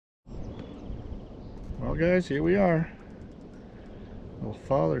Well guys, here we are. A little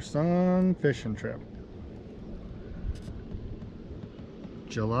father-son fishing trip.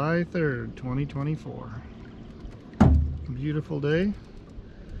 July 3rd, 2024. Beautiful day.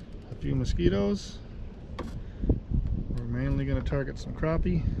 A few mosquitoes. We're mainly going to target some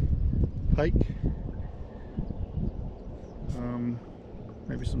crappie, pike,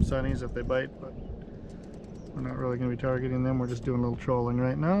 maybe some sunnies if they bite, but we're not really going to be targeting them. We're just doing a little trolling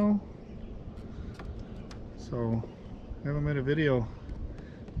right now. So, I haven't made a video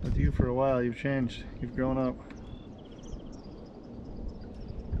with you for a while. You've changed. You've grown up.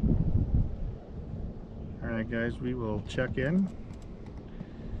 Alright guys, we will check in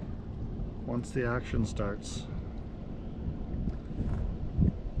once the action starts.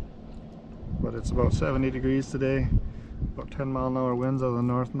 But it's about 70 degrees today, about 10-mile-an-hour winds out of the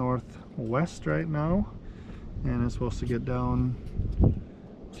north-northwest right now, and it's supposed to get down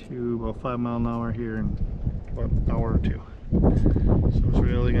to about 5 miles an hour here in about an hour or two. So it's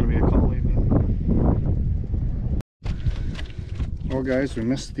really going to be a cold evening. Well guys, we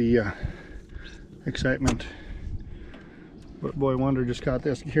missed the excitement, but boy wonder just caught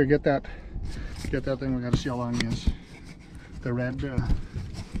this. Here, get that thing. We got to see how long he is. The red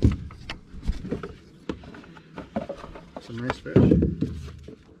some nice fish.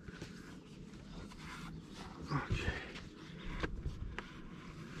 Okay,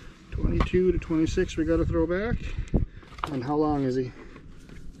 22 to 26 we got to throw back. And how long is he?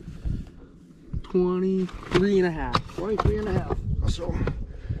 23 and a half. 23 and a half. So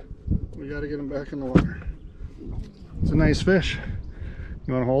we got to get him back in the water. It's a nice fish.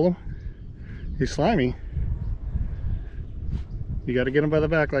 You want to hold him? He's slimy. You got to get him by the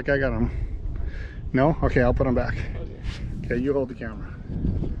back like I got him. No? Okay, I'll put him back. Okay, you hold the camera.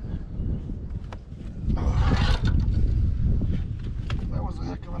 Oh, that was a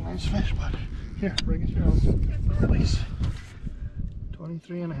heck of a nice fish, bud. Here, bring it here. I'll get the release.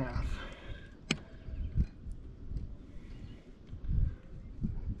 23 and a half.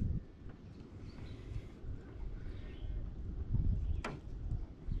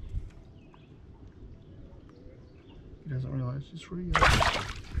 He doesn't realize he's free yet.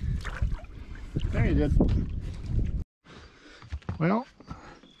 There he did. Well,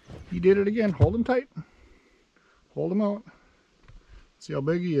 he did it again. Hold him tight. Hold him out. See how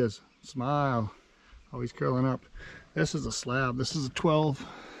big he is. Smile. Oh, he's curling up. This is a slab. This is a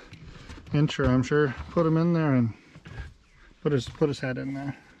 12-incher, I'm sure. Put him in there and put his head in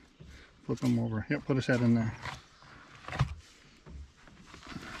there. Flip him over. Yep, put his head in there.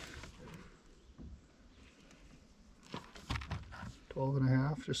 $12 and a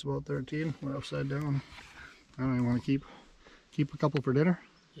half, just about 13. We're upside down. I don't even want to keep a couple for dinner.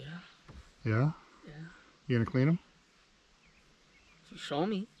 Yeah. Yeah? Yeah. You gonna clean them? Show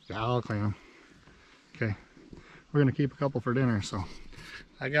me. Yeah, I'll clean them. Okay. We're gonna keep a couple for dinner, so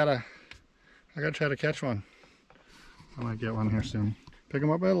I gotta try to catch one. I might get one here soon. Pick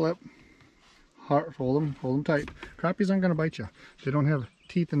them up by the lip. Hard, hold them tight. Crappies aren't gonna bite you. They don't have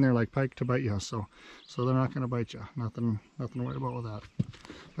teeth in there like pike to bite you, so they're not gonna bite you. Nothing to worry about with that.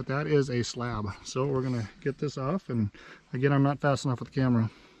 But that is a slab, so we're gonna get this off. And again, I'm not fast enough with the camera,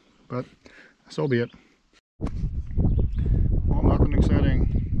 but so be it. Well, nothing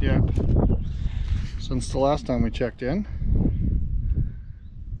exciting yet since the last time we checked in.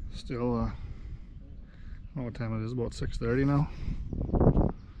 Still, I don't know what time it is. About 6:30 now.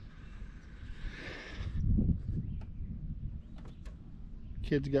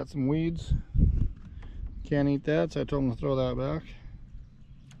 Kids got some weeds. Can't eat that, so I told them to throw that back.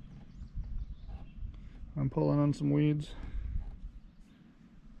 I'm pulling on some weeds.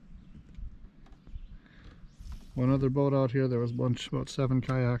 One other boat out here, there was a bunch, about 7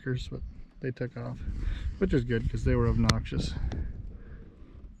 kayakers, but they took off, which is good because they were obnoxious.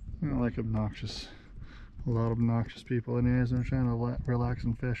 I don't like obnoxious. A lot of obnoxious people anyways. They're trying to relax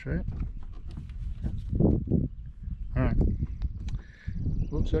and fish, right? Alright.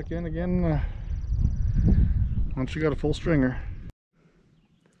 We'll check in again once you got a full stringer.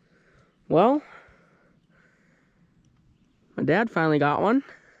 Well, my dad finally got one.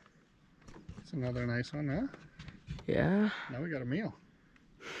 It's another nice one, huh? Yeah. Now we got a meal.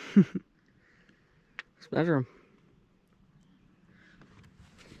 Let's measure him.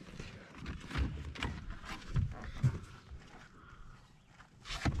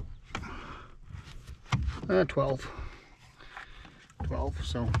 Uh, 12,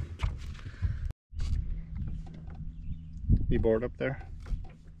 so. You bored up there?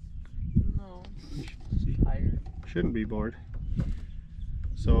 No. Tired. Shouldn't be bored.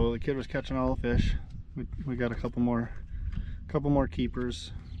 So the kid was catching all the fish. We got a couple more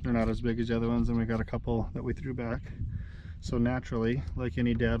keepers. They're not as big as the other ones, and we got a couple that we threw back. So naturally, like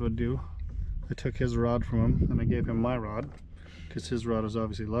any dad would do, I took his rod from him and I gave him my rod, because his rod was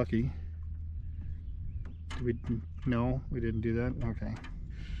obviously lucky. No, we didn't do that? Okay.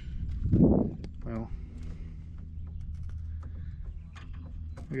 Well,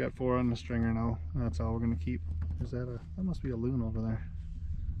 we got 4 on the stringer now. That's all we're going to keep. That must be a loon over there.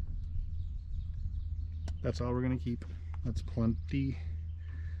 That's all we're going to keep. That's plenty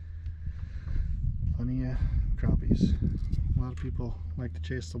of crappies. A lot of people like to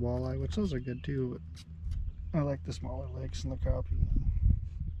chase the walleye, which those are good too, but I like the smaller lakes and the crappie,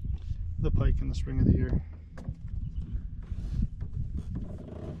 the pike in the spring of the year.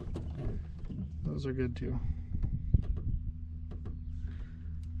 Those are good too.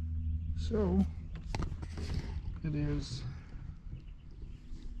 So it is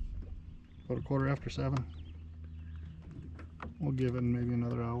about 7:15. We'll give it maybe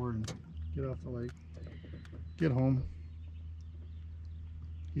another hour and get off the lake, get home.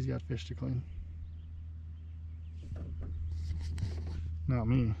 He's got fish to clean. Not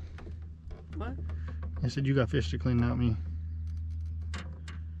me. What? I said you got fish to clean, not me.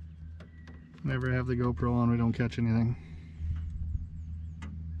 Never have the GoPro on, we don't catch anything.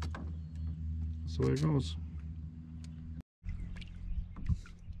 That's the way it goes.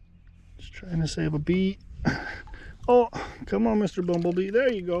 Just trying to save a bee. Oh, come on, Mr. Bumblebee.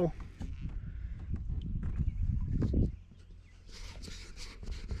 There you go.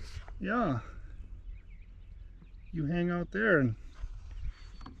 Yeah. You hang out there and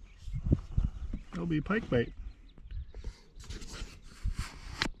there'll be pike bait.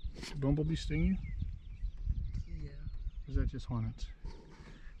 Did Bumblebee sting you? Yeah. Or is that just hornets?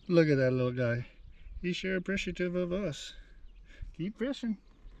 Look at that little guy. He's sure appreciative of us. Keep fishing.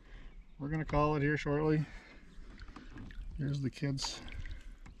 We're gonna call it here shortly. Here's the kids.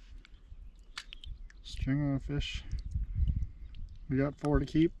 String of fish. We got 4 to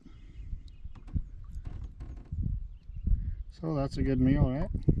keep. So that's a good meal, right?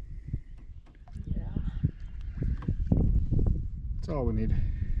 Yeah. That's all we need.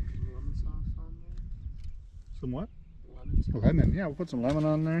 Lemon sauce on there. Some what? Lemon sauce. Lemon. Yeah, we'll put some lemon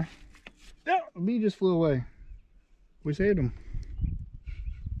on there. Yeah, the bee just flew away. We saved him.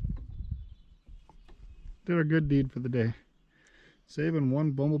 Did our good deed for the day. Saving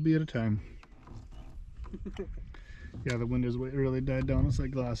one bumblebee at a time. Yeah, the wind has really died down. It's like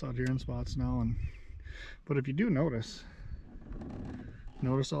glass out here in spots now. But if you do notice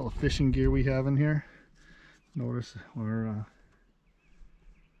all the fishing gear we have in here. Notice our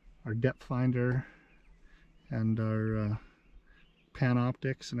depth finder and our pan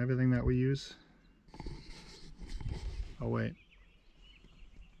optics and everything that we use. Oh wait,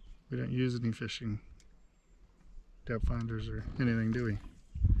 we don't use any fishing depth finders or anything, do we?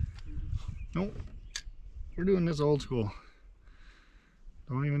 Nope. We're doing this old school.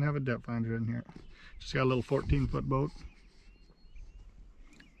 Don't even have a depth finder in here. Just got a little 14-foot boat.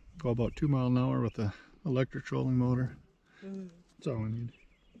 Go about 2 miles an hour with a electric trolling motor. That's all we need.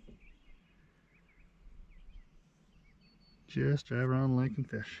 Just drive around the lake and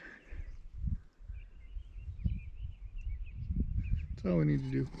fish. That's all we need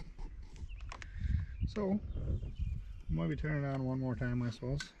to do. So, we might be turning it on one more time, I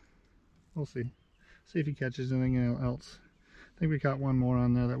suppose. We'll see. See if he catches anything else. I think we caught one more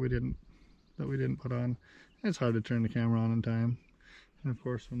on there that we didn't put on. It's hard to turn the camera on in time. And of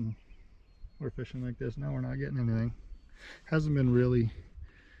course, when we're fishing like this, now we're not getting anything. Hasn't been really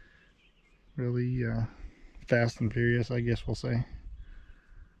fast and furious, I guess we'll say.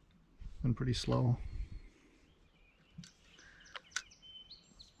 Been pretty slow.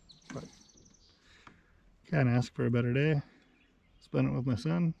 But can't ask for a better day. Spent it with my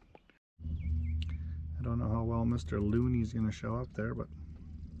son. I don't know how well Mr. Looney's gonna show up there, but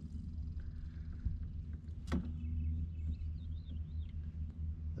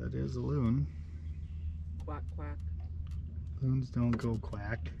that is a loon. Quack, quack. Loons don't go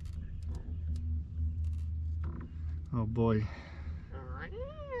quack. Oh boy.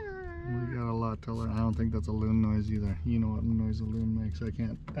 We got a lot to learn. I don't think that's a loon noise either. You know what noise a loon makes. I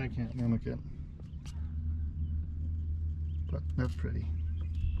can't mimic it. But that's pretty.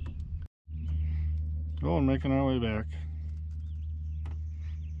 Oh, and making our way back.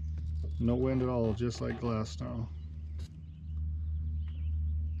 No wind at all, just like last now.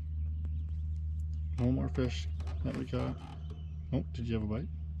 No more fish that we caught. Oh, did you have a bite?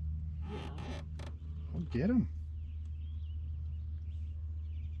 Yeah. Oh, get him.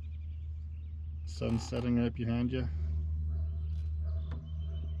 Sun's setting right behind you.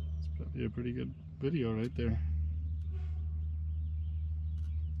 It's probably a pretty good video right there.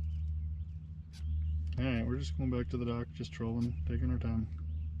 we're just going back to the dock, just trolling, taking our time.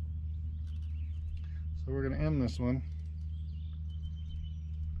 So we're gonna end this one.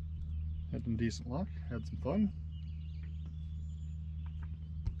 Had some decent luck, had some fun.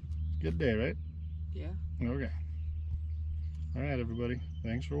 Good day, right? Yeah. Okay. Alright everybody,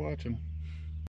 thanks for watching.